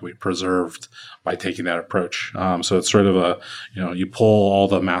is effectively preserved by taking that approach. So it's sort of you pull all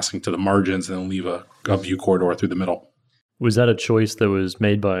the massing to the margins and then leave a view corridor through the middle. Was that a choice that was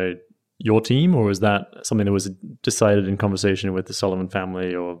made by your team, or was that something that was decided in conversation with the Sullivan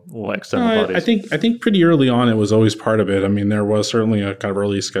family or external parties? I think pretty early on it was always part of it. I mean, there was certainly a kind of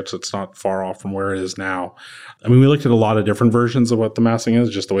early sketch that's not far off from where it is now. I mean, we looked at a lot of different versions of what the massing is,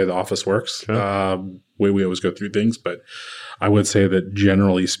 just the way the office works. Sure. Way we always go through things, but I would say that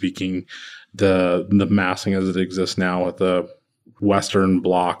generally speaking, the massing as it exists now with the western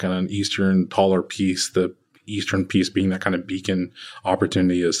block and an eastern taller piece, the eastern piece being that kind of beacon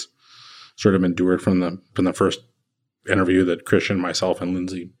opportunity, is sort of endured from the first interview that Christian, myself, and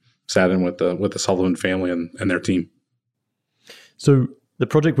Lindsay sat in with the Sullivan family and their team. So the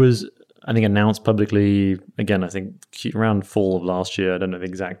project was, I think, announced publicly, again, I think around fall of last year. I don't know the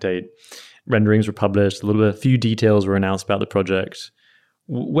exact date. Renderings were published, a few details were announced about the project.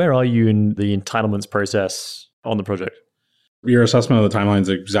 Where are you in the entitlements process on the project? Your assessment of the timeline is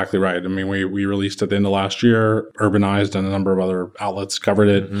exactly right. I mean, we released at the end of last year, Urbanized, and a number of other outlets covered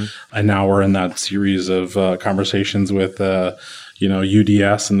it. And now we're in that series of conversations with,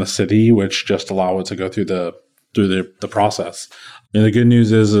 UDS and the city, which just allow it to go through the process. And the good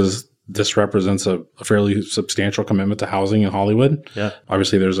news is this represents a fairly substantial commitment to housing in Hollywood. Yeah.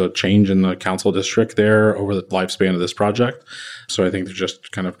 Obviously, there's a change in the council district there over the lifespan of this project. So I think they're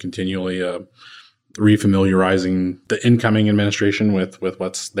just kind of continually refamiliarizing the incoming administration with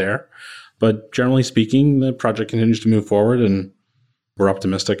what's there. But generally speaking, the project continues to move forward, and we're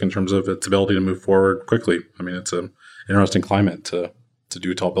optimistic in terms of its ability to move forward quickly. I mean, it's an interesting climate to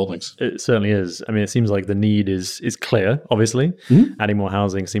do tall buildings. It certainly is. I mean, it seems like the need is clear, obviously. Adding more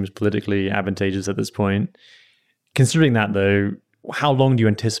housing seems politically advantageous at this point. Considering that, though, how long do you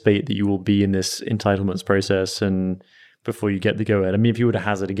anticipate that you will be in this entitlements process and before you get the go-ahead? I mean, if you were to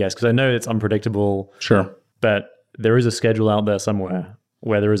hazard a guess, because I know it's unpredictable. Sure. But there is a schedule out there somewhere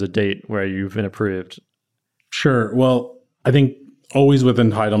where there is a date where you've been approved. Sure. Well, I think always with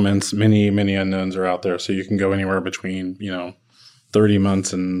entitlements, many, many unknowns are out there. So you can go anywhere between, 30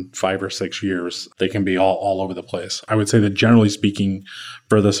 months and 5 or 6 years. They can be all over the place. I would say that generally speaking,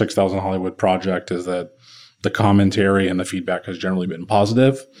 for the 6,000 Hollywood project, is that the commentary and the feedback has generally been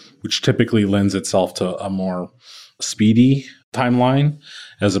positive, which typically lends itself to a more speedy timeline,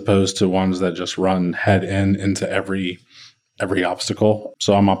 as opposed to ones that just run head into every obstacle.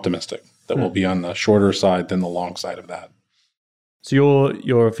 So I'm optimistic that we'll be on the shorter side than the long side of that. So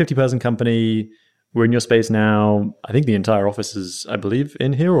you're a 50-person company. We're in your space now. I think the entire office is, I believe,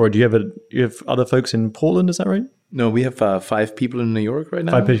 in here. Or do you have other folks in Portland? Is that right? No, we have 5 people in New York right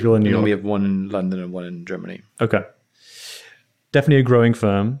now. 5 people in New York. We have 1 in London and 1 in Germany. Okay. Definitely a growing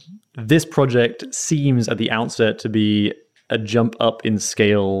firm. This project seems at the outset to be a jump up in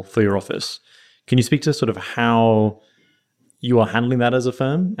scale for your office. Can you speak to sort of how you are handling that as a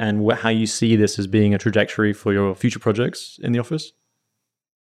firm and how you see this as being a trajectory for your future projects in the office?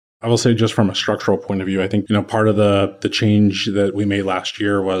 I will say, just from a structural point of view, I think, part of the change that we made last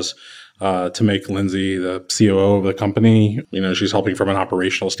year was to make Lindsay the COO of the company. She's helping from an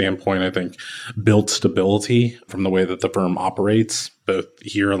operational standpoint, I think, build stability from the way that the firm operates, both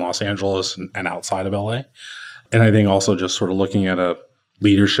here in Los Angeles and outside of LA. And I think also just sort of looking at a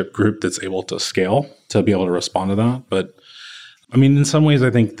leadership group that's able to scale to be able to respond to that. But in some ways, I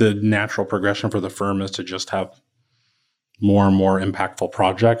think the natural progression for the firm is to just have more and more impactful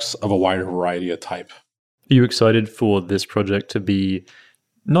projects of a wider variety of type. Are you excited for this project to be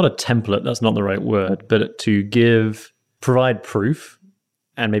not a template, that's not the right word, but to provide proof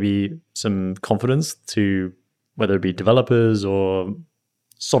and maybe some confidence to whether it be developers or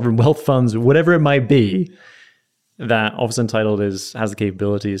sovereign wealth funds, whatever it might be, that Office Untitled has the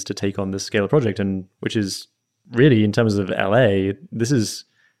capabilities to take on this scale of project, and which is really, in terms of LA, this is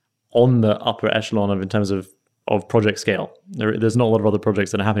on the upper echelon in terms of project scale. There's not a lot of other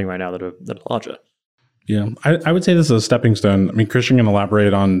projects that are happening right now that are larger. Yeah, I would say this is a stepping stone. Christian can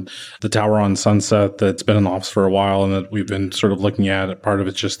elaborate on the tower on Sunset that's been in the office for a while and that we've been sort of looking at. Part of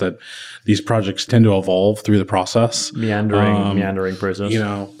it's just that these projects tend to evolve through the process. Meandering process.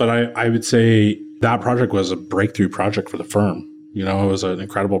 But I would say that project was a breakthrough project for the firm. It was an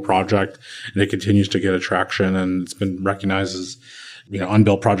incredible project, and it continues to get attraction, and it's been recognized as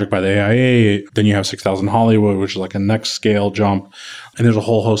unbuilt project by the AIA. Then you have 6000 Hollywood, which is like a next scale jump. And there's a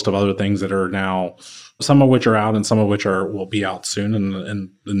whole host of other things that are now, some of which are out and some of which will be out soon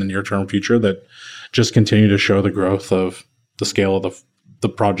in the near term future, that just continue to show the growth of the scale of the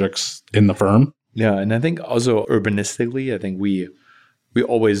projects in the firm. Yeah. And I think also urbanistically, I think we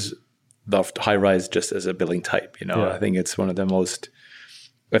always loved high rise just as a building type. I think it's one of the most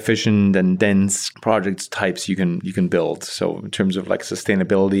efficient and dense project types you can build. So in terms of like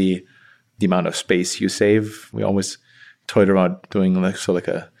sustainability, the amount of space you save, we always toyed around doing a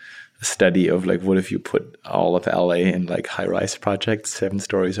study of like, what if you put all of LA in like high rise projects, 7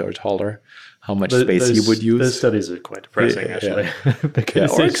 stories or taller, how much space you would use. Those studies are quite depressing, actually.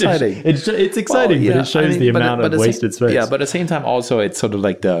 Because or exciting. It's exciting, but it shows the amount of wasted space. Yeah, but at the same time, also it's sort of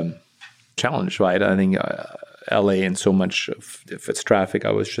like the challenge, right? I think LA and so much of its traffic.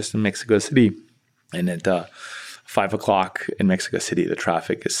 I was just in Mexico City, and at 5 o'clock in Mexico City, the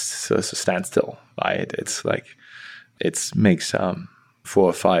traffic is a standstill, right? It's like, it makes 4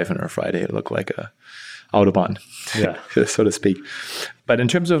 or 5 on a Friday look like a Autobahn, so to speak. But in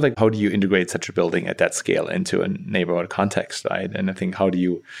terms of like, how do you integrate such a building at that scale into a neighborhood context, right? And I think, how do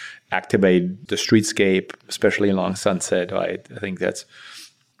you activate the streetscape, especially along Sunset, right? I think that's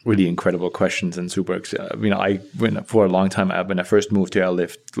really incredible questions and super. For a long time, when I first moved here, I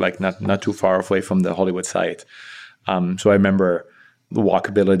lived like not too far away from the Hollywood site. So I remember the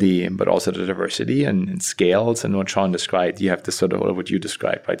walkability, but also the diversity and scales. And what Shawn described, you have this sort of what you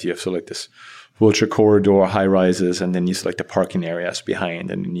described, right? You have sort of like this vulture corridor, high rises, and then you select the parking areas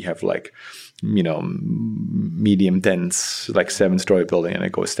behind, and then you have like, medium dense, like 7-story building, and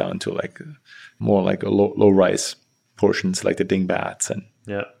it goes down to like more like a low rise portions, like the dingbats. And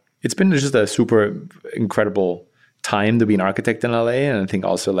it's been just a super incredible time to be an architect in LA. And I think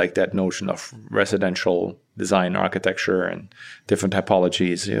also like that notion of residential design architecture and different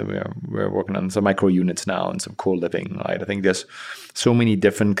typologies. We're working on some micro units now and some co-living, right? I think there's so many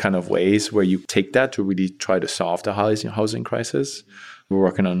different kind of ways where you take that to really try to solve the housing crisis. We're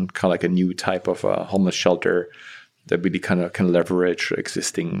working on kind of like a new type of homeless shelter that really kind of can leverage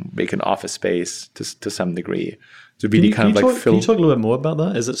existing vacant office space to some degree. To really Can you talk a little bit more about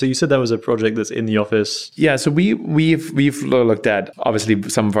that? So you said that was a project that's in the office? Yeah, so we've looked at, obviously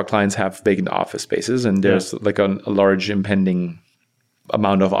some of our clients have vacant office spaces, and there's like a large impending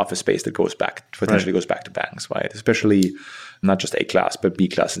amount of office space that potentially goes back to banks, right? Especially not just A class, but B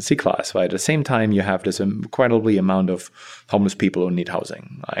class and C class, right? At the same time, you have this incredibly amount of homeless people who need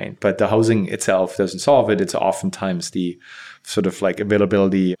housing, right? But the housing itself doesn't solve it. It's oftentimes the sort of like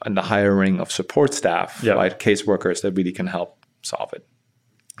availability and the hiring of support staff, right? Caseworkers that really can help solve it.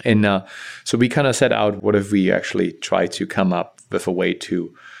 And so we kind of set out, what if we actually try to come up with a way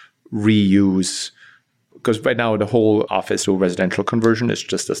to reuse, because right now the whole office to residential conversion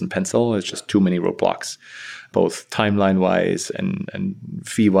just doesn't pencil. It's just too many roadblocks, both timeline-wise and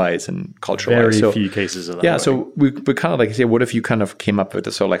fee-wise and cultural-wise. Very few cases of that. Yeah, so we kind of like say, what if you kind of came up with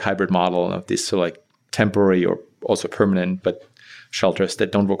a sort of like hybrid model of this sort of like temporary or also permanent, but shelters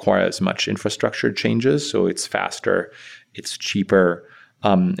that don't require as much infrastructure changes. So it's faster, it's cheaper,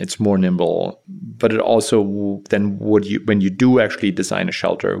 it's more nimble, but it also then when you do actually design a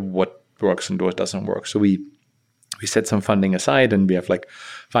shelter, what works and what doesn't work. So we we set some funding aside, and we have like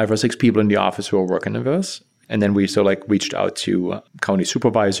 5 or 6 people in the office who are working with us. And then we reached out to county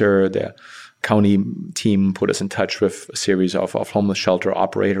supervisor. The county team put us in touch with a series of homeless shelter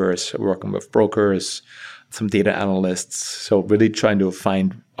operators, working with brokers, some data analysts. So really trying to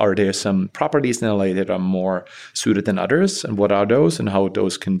find, are there some properties in LA that are more suited than others? And what are those and how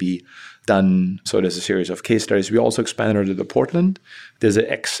those can be done? So there's a series of case studies. We also expanded to Portland. There's an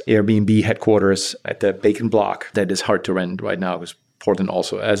ex-Airbnb headquarters at the Bacon Block that is hard to rent right now because Portland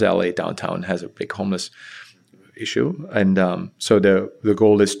also, as LA downtown, has a big homeless issue. And so the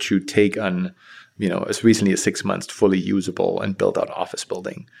goal is to take on, as recently as 6 months, fully usable and built out office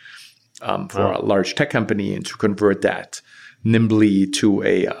building for a large tech company, and to convert that nimbly to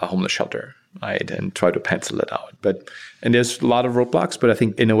a homeless shelter, right? And try to pencil it out. And there's a lot of roadblocks, but I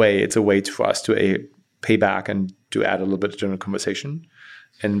think in a way it's a way for us to pay back and to add a little bit of general conversation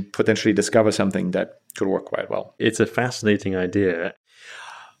and potentially discover something that could work quite well. It's a fascinating idea.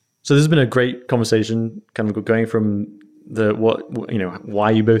 So this has been a great conversation, kind of going from why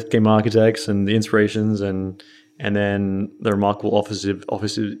you both became architects and the inspirations and then the remarkable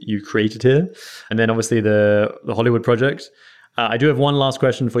offices you created here, and then obviously the Hollywood project. I do have one last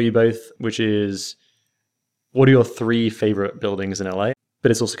question for you both, which is, what are your 3 favorite buildings in LA?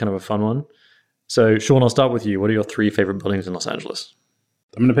 But it's also kind of a fun one. So Shawn, I'll start with you. What are your 3 favorite buildings in Los Angeles?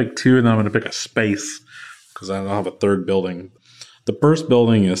 I'm going to pick 2, and then I'm going to pick a space because I don't have a third building. The first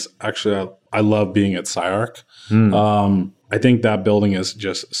building is actually, I love being at SciArc. I think that building is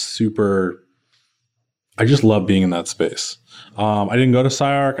just super, I just love being in that space. I didn't go to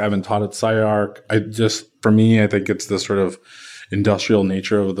SciArc. I haven't taught at SciArc. For me, I think it's the sort of industrial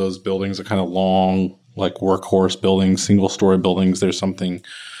nature of those buildings, the kind of long, like workhorse buildings, single story buildings. There's something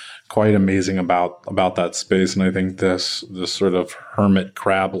quite amazing about that space. And I think this sort of hermit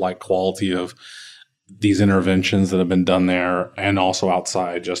crab-like quality of these interventions that have been done there and also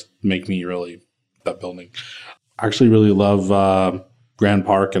outside just make me really, that building. I actually really love Grand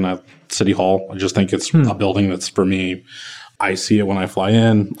Park and City Hall. I just think it's a building that's, for me, I see it when I fly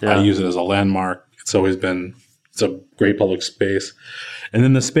in. Yeah. I use it as a landmark. It's a great public space. And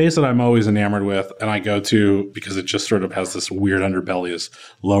then the space that I'm always enamored with and I go to because it just sort of has this weird underbelly is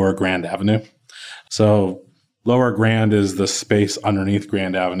Lower Grand Avenue. So Lower Grand is the space underneath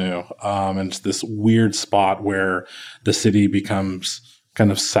Grand Avenue. And it's this weird spot where the city becomes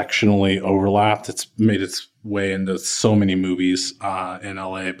kind of sectionally overlapped. It's made its way into so many movies in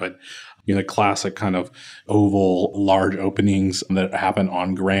LA, but classic kind of oval, large openings that happen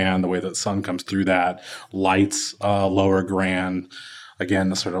on Grand, the way that the sun comes through that, lights Lower Grand. Again,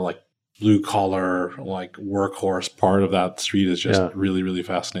 the sort of like blue collar, like workhorse part of that street is just really, really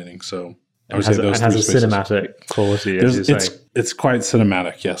fascinating. So I would say those 3 spaces. It has a cinematic quality, as you say. It's quite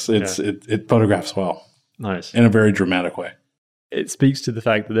cinematic, yes. It photographs well. Nice. In a very dramatic way. It speaks to the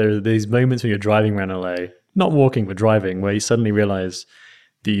fact that there are these moments when you're driving around LA, not walking, but driving, where you suddenly realize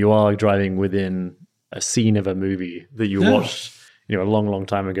that you are driving within a scene of a movie that you watched, a long, long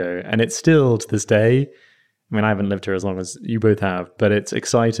time ago. And it's still, to this day, I mean, I haven't lived here as long as you both have, but it's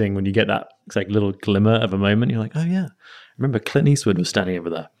exciting when you get that little glimmer of a moment. You're like, oh yeah, I remember Clint Eastwood was standing over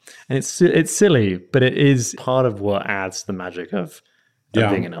there. And it's silly, but it is part of what adds the magic of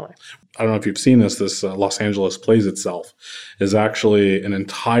being in LA. I don't know if you've seen this Los Angeles Plays Itself is actually an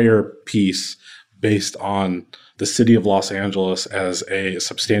entire piece based on the city of Los Angeles as a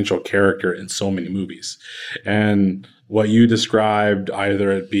substantial character in so many movies. And what you described,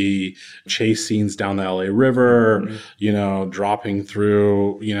 either it be chase scenes down the LA River, dropping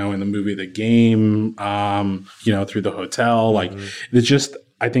through, in the movie The Game, through the hotel, it's just,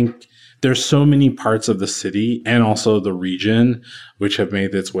 I think there's so many parts of the city and also the region which have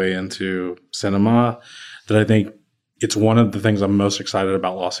made its way into cinema that I think it's one of the things I'm most excited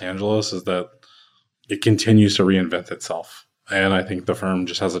about Los Angeles is that it continues to reinvent itself. And I think the firm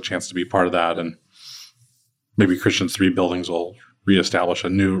just has a chance to be part of that. And maybe Christian's 3 buildings will reestablish a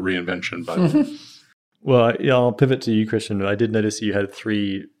new reinvention. But Well, I'll pivot to you, Christian. I did notice you had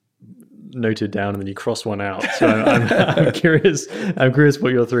 3 noted down and then you crossed one out. So I'm curious. I'm curious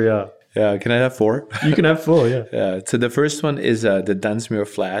what your 3 are. Yeah, can I have 4? You can have 4, yeah. Yeah. So the first one is the Dunsmuir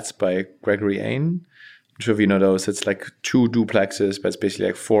Flats by Gregory Ain. I'm sure if you know those. It's like 2 duplexes, but it's basically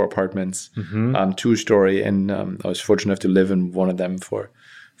like 4 apartments, 2-story. And I was fortunate enough to live in one of them for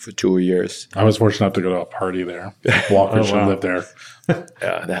 2 years. I was fortunate enough to go to a party there. Walker should live there.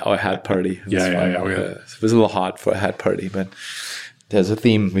 A hat party. Yeah. It was a little hot for a hat party, but there's a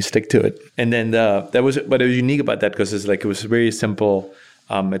theme. We stick to it. And then but it was unique about that because it was very simple.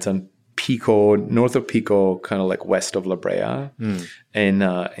 It's on Pico, north of Pico, kind of like west of La Brea.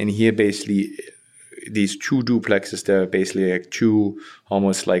 And here basically these two duplexes. They're basically like two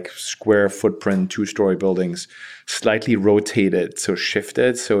almost like square footprint, 2-story buildings, slightly rotated, so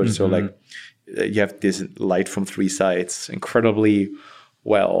shifted. So like you have this light from 3 sides, incredibly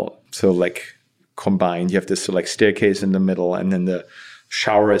well. So like combined, you have this like staircase in the middle, and then the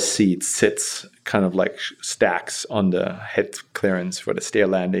shower seat sits kind of like stacks on the head clearance for the stair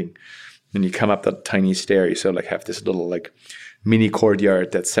landing. And you come up that tiny stair, you sort of like have this little like mini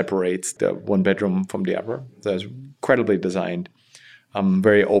courtyard that separates the 1 bedroom from the other. So it's incredibly designed.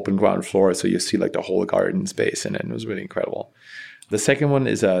 Very open ground floor, so you see like the whole garden space, and it was really incredible. The second one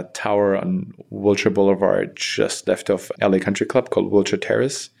is a tower on Wilshire Boulevard, just left of LA Country Club, called Wilshire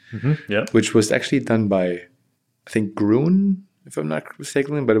Terrace, which was actually done by, I think, Gruen, if I'm not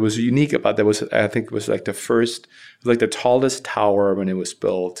mistaken. But it was unique about that was, I think it was like the first, like the tallest tower when it was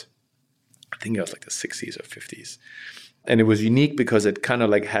built. I think it was like the 60s or 50s. And it was unique because it kind of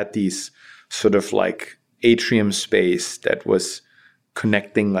like had these sort of like atrium space that was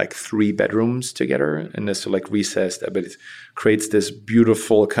connecting like 3 bedrooms together, and this like recessed, but it creates this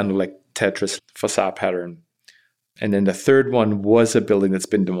beautiful kind of like Tetris facade pattern. And then the third one was a building that's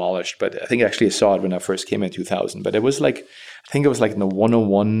been demolished, but I think I actually saw it when I first came in 2000. But it was like, I think it was like in the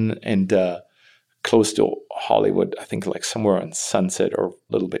 101 and close to Hollywood, I think like somewhere on Sunset or a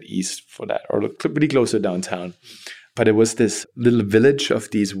little bit east for that, or pretty close to downtown. But it was this little village of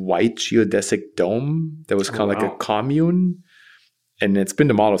these white geodesic dome that was kind of like a commune. And it's been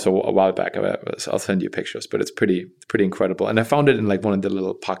demolished a while back. I'll send you pictures, but it's pretty incredible. And I found it in like one of the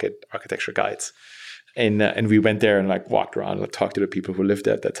little pocket architecture guides. And we went there and like walked around and talked to the people who lived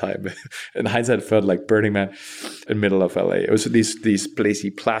there at that time. In hindsight, it felt like Burning Man in the middle of LA. It was these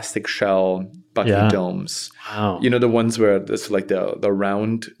lacy plastic shell bucket domes. Wow. You know, the ones where there's like the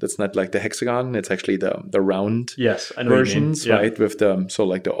round, that's not like the hexagon, it's actually the round I know versions, right? With the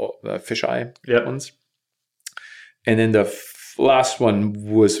like the fisheye ones. And then the last one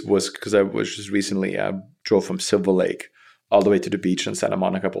was because I was just recently drove from Silver Lake all the way to the beach on Santa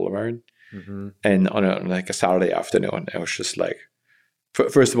Monica Boulevard. And on a Saturday afternoon, it was just like,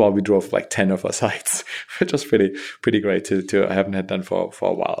 first of all, we drove like 10 of our sites, which was pretty great to I haven't had done for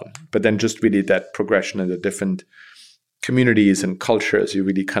a while. But then just really that progression in the different communities and cultures, you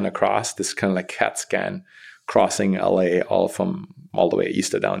really kind of cross this kind of like CAT scan crossing LA all the way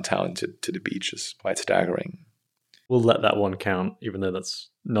east of downtown to the beach is quite staggering. We'll let that one count, even though that's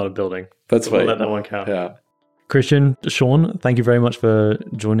not a building. That's right. We'll let that one count. Yeah. Christian, Shawn, thank you very much for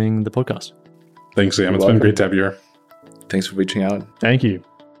joining the podcast. Thanks, Sam. It's been great to have you here. Thanks for reaching out. Thank you.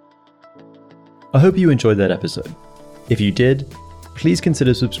 I hope you enjoyed that episode. If you did, please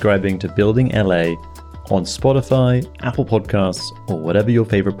consider subscribing to Building LA on Spotify, Apple Podcasts, or whatever your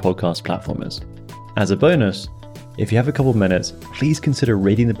favorite podcast platform is. As a bonus, if you have a couple minutes, please consider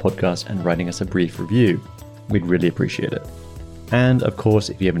rating the podcast and writing us a brief review. We'd really appreciate it. And of course,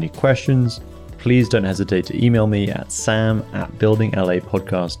 if you have any questions, please don't hesitate to email me at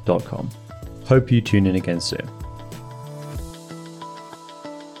sam@buildinglapodcast.com. Hope you tune in again soon.